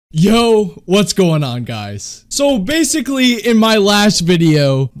Yo, what's going on, guys? So basically in my last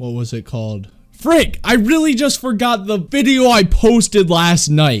video, what was it called? Frick, I really just forgot the video I posted last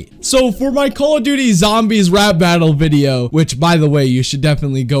night. So for my Call of Duty Zombies rap battle video, which by the way, you should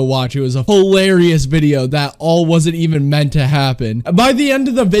definitely go watch. It was a hilarious video that all wasn't even meant to happen. By the end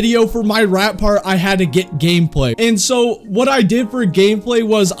of the video for my rap part, I had to get gameplay. And so what I did for gameplay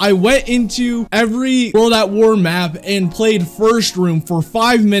was I went into every World at War map and played First Room for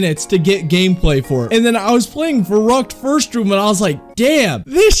 5 minutes to get gameplay for it. And then I was playing Verruckt First Room and I was like, damn,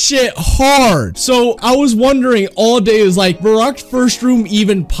 this shit hard. So I was wondering all day, is like, Verruckt First Room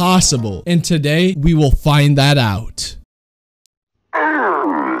even possible? And today we will find that out.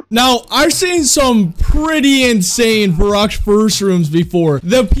 Now, I've seen some pretty insane Verruckt First Rooms before.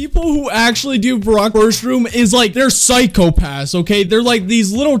 The people who actually do Verruckt First Room is like, they're psychopaths, okay? They're like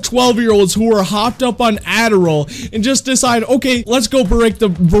these little 12-year-olds who are hopped up on Adderall and just decide, okay, let's go break the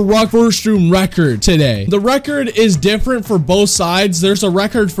Verruckt First Room record today. The record is different for both sides. There's a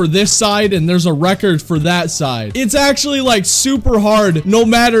record for this side and there's a record for that side. It's actually like super hard no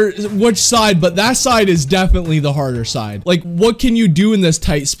matter which side, but that side is definitely the harder side. Like, what can you do in this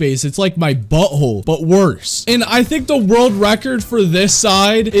tight space? It's like my butthole, but worse. And I think the world record for this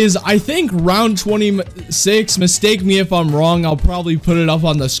side is, I think, round 26. Mistake me if I'm wrong. I'll probably put it up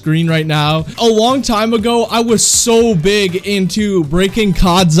on the screen right now. A long time ago, I was so big into breaking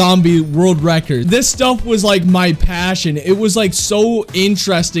COD Zombie world record. This stuff was like my passion. It was like so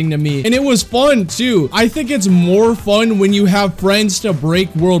interesting to me, and it was fun too. I think it's more fun when you have friends to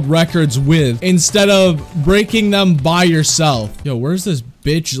break world records with instead of breaking them by yourself. Yo, where's this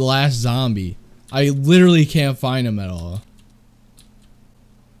bitch last zombie? I literally can't find him at all.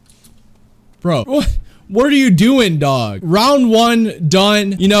 Bro, what are you doing, dog? Round 1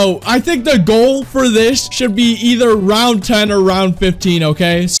 done. You know, I think the goal for this should be either round 10 or round 15,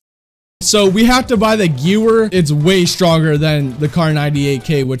 okay? So we have to buy the Gewer. It's way stronger than the Kar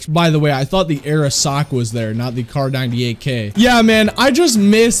 98K, which, by the way, I thought the Era Sock was there, not the Kar 98K. Yeah, man, I just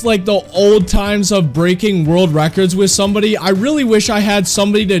miss like the old times of breaking world records with somebody. I really wish I had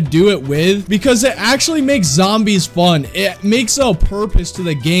somebody to do it with, because it actually makes zombies fun. It makes a purpose to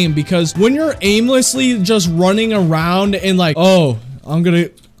the game, because when you're aimlessly just running around and like, oh, I'm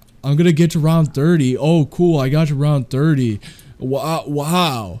gonna get to round 30. Oh, cool, I got to round 30.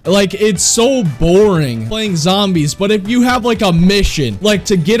 Wow. Like, it's so boring playing zombies, but if you have like a mission, like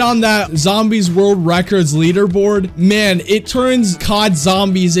to get on that Zombies World Records leaderboard, man, it turns COD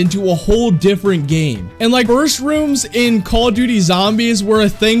Zombies into a whole different game. And like, first rooms in Call of Duty Zombies were a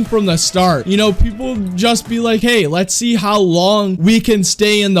thing from the start. You know, people just be like, hey, let's see how long we can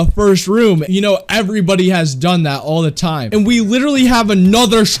stay in the first room. You know, everybody has done that all the time. And we literally have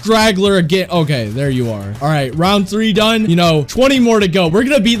another straggler again. Okay, there you are. All right, round 3 done. You know, 20 more to go. We're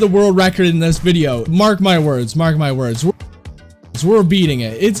gonna beat the world record in this video. Mark my words. Mark my words. We're beating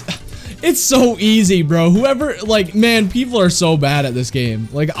it. It's so easy, bro. Whoever, like, man, people are so bad at this game.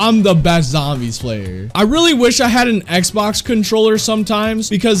 Like, I'm the best zombies player. I really wish I had an Xbox controller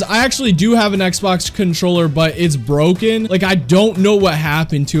sometimes, because I actually do have an Xbox controller, but it's broken. Like, I don't know what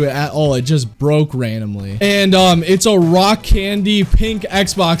happened to it at all. It just broke randomly. And it's a rock candy pink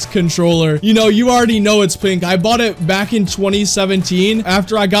Xbox controller. You know, you already know it's pink. I bought it back in 2017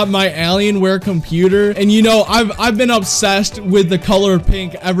 after I got my Alienware computer. And you know, I've been obsessed with the color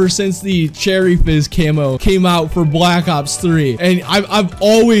pink ever since the Cherry Fizz camo came out for Black Ops 3, and I've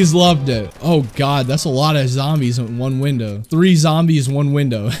always loved it. Oh god, that's a lot of zombies in one window. 3 zombies, 1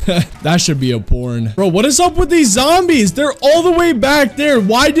 window. That should be a porn. Bro, what is up with these zombies? They're all the way back there.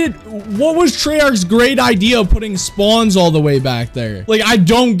 What was Treyarch's great idea of putting spawns all the way back there? Like, I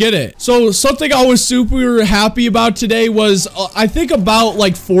don't get it. So something I was super happy about today was, I think about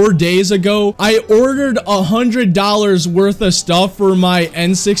like 4 days ago, I ordered $100 worth of stuff for my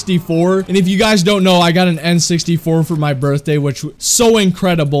N64. And if you guys don't know, I got an N64 for my birthday, which was so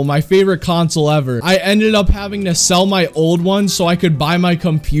incredible. My favorite console ever. I ended up having to sell my old one so I could buy my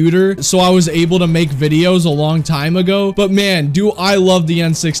computer, so I was able to make videos a long time ago. But man, do I love the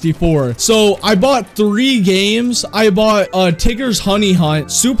N64. So I bought 3 games. I bought Tigger's Honey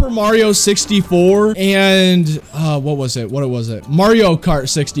Hunt, Super Mario 64, and what was it? Mario Kart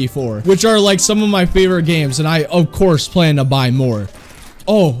 64, which are like some of my favorite games, and I of course plan to buy more.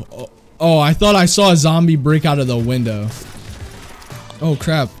 Oh, I thought I saw a zombie break out of the window. Oh,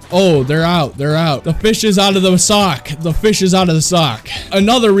 crap. Oh, they're out. They're out. The fish is out of the sock. The fish is out of the sock.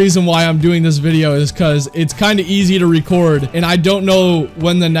 Another reason why I'm doing this video is because it's kind of easy to record, and I don't know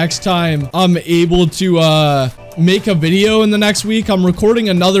when the next time I'm able to, make a video in the next week. I'm recording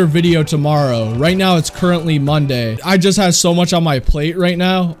another video tomorrow. Right now, it's currently Monday. I just have so much on my plate right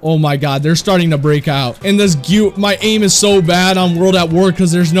now. Oh my God, they're starting to break out. And this my aim is so bad on World at War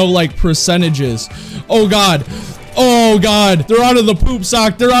because there's no like percentages. Oh God. Oh God. They're out of the poop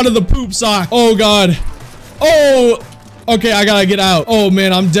sock. They're out of the poop sock. Oh God. Oh. Okay, I gotta get out. Oh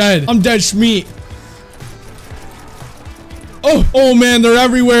man, I'm dead. I'm dead, Schmeat. Oh man, they're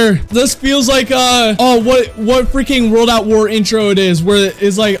everywhere. This feels like what freaking World at War intro it is, where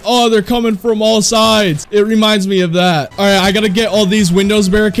it's like, oh, they're coming from all sides. It reminds me of that. All right, I gotta get all these windows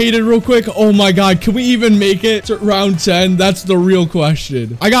barricaded real quick. Oh my God, can we even make it to round 10? That's the real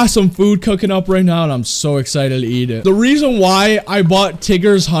question. I got some food cooking up right now and I'm so excited to eat it. The reason why I bought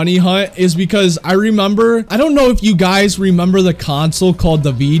Tigger's Honey Hunt is because I remember, I don't know if you guys remember the console called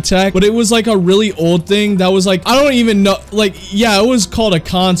the VTech, but it was like a really old thing that was like, I don't even know, like, yeah, it was called a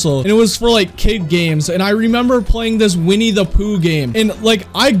console and it was for like kid games. And I remember playing this Winnie the Pooh game, and like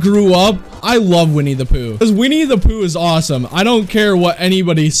I grew up, I love Winnie the Pooh because Winnie the Pooh is awesome. I don't care what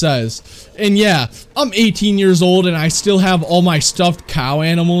anybody says. And yeah, I'm 18 years old and I still have all my stuffed cow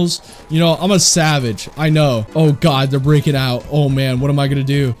animals. You know, I'm a savage. I know. Oh God, they're breaking out. Oh man, what am I gonna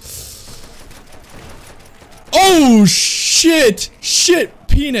do? Oh shit,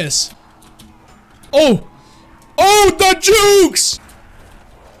 penis. Oh, the jukes!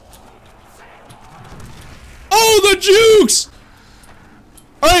 Oh, the jukes!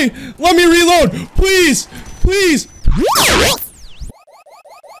 Alright, let me reload. Please, please.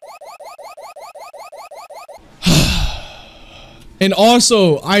 And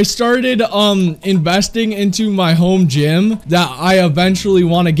also, I started investing into my home gym that I eventually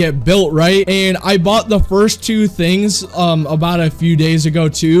want to get built, right? And I bought the first two things about a few days ago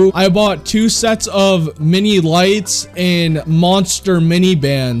too. I bought 2 sets of mini lights and monster mini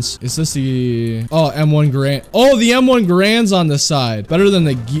bands. Is this the M1 Garand? Oh, the M1 Garand's on the side. Better than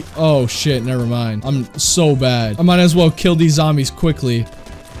the oh shit, never mind. I'm so bad. I might as well kill these zombies quickly.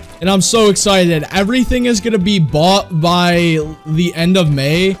 And I'm so excited. Everything is going to be bought by the end of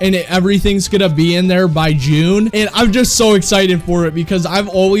May. And everything's going to be in there by June. And I'm just so excited for it because I've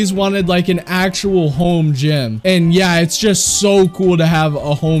always wanted like an actual home gym. And yeah, it's just so cool to have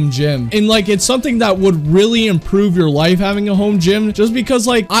a home gym. And like, it's something that would really improve your life having a home gym. Just because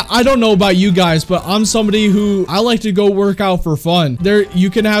like, I don't know about you guys, but I'm somebody who I like to go work out for fun. You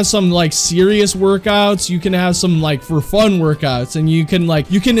can have some like serious workouts. You can have some like for fun workouts. And you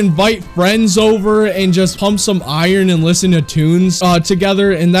can invite friends over and just pump some iron and listen to tunes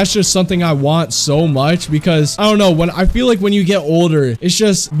together. And that's just something I want so much because I don't know, when I feel like when you get older, it's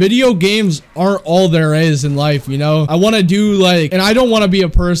just video games aren't all there is in life, you know? I want to do like, and I don't want to be a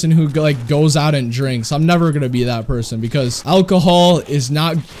person who like goes out and drinks. I'm never going to be that person because alcohol is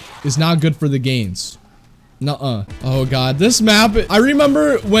not good for the gains. Nuh-uh. Oh God, this map, I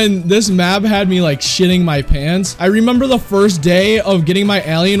remember when this map had me like shitting my pants. I remember the first day of getting my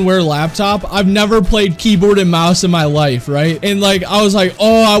Alienware laptop. I've never played keyboard and mouse in my life, right? And like, I was like,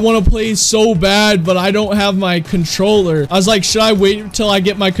 oh, I want to play so bad, but I don't have my controller. I was like, should I wait until I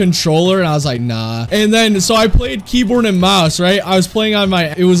get my controller? And I was like, nah. And then, so I played keyboard and mouse, right? I was playing on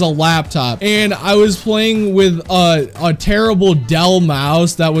it was a laptop and I was playing with a terrible Dell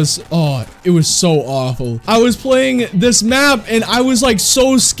mouse that was, oh, it was so awful. I was playing this map and I was like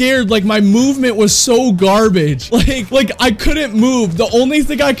so scared. Like my movement was so garbage. Like I couldn't move. The only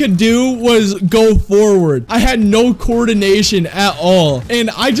thing I could do was go forward. I had no coordination at all. And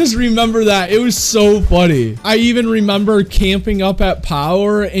I just remember that. It was so funny. I even remember camping up at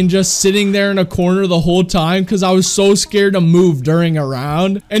Power and just sitting there in a corner the whole time because I was so scared to move during a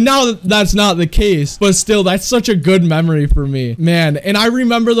round. And now that's not the case, but still, that's such a good memory for me, man. And I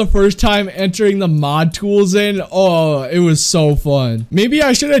remember the first time entering the mod tools in. Oh, it was so fun. Maybe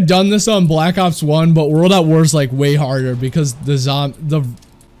I should have done this on Black Ops 1, but World at War is like way harder because I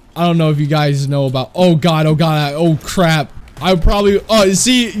don't know if you guys know about, oh God, oh crap. I probably, oh,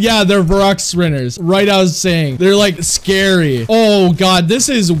 see, yeah, they're Verruckt sprinters. Right, I was saying. They're like scary. Oh God, this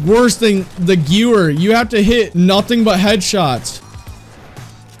is worse than the Gewer. You have to hit nothing but headshots.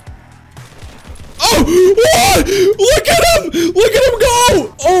 Oh, what? Look at him! Look at him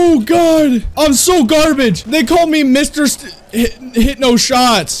go! Oh God, I'm so garbage. They call me Mr. Hit no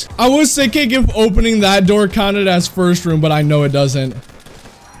shots. I was thinking if opening that door counted as first room, but I know it doesn't.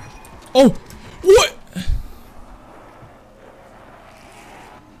 Oh, what?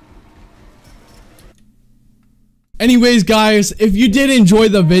 Anyways, guys, if you did enjoy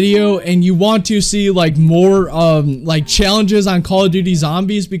the video and you want to see like more like challenges on Call of Duty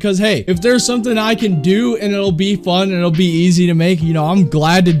Zombies, because hey, if there's something I can do and it'll be fun and it'll be easy to make, you know, I'm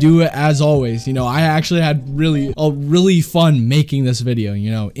glad to do it as always. You know, I actually had really fun making this video, you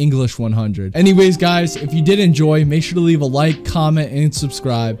know, English 100. Anyways, guys, if you did enjoy, make sure to leave a like, comment, and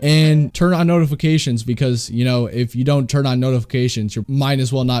subscribe, and turn on notifications, because, you know, if you don't turn on notifications, you might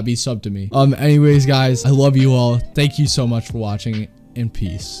as well not be subbed to me. Anyways, guys, I love you all. Thank you so much for watching, and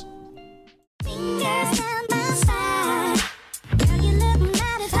peace.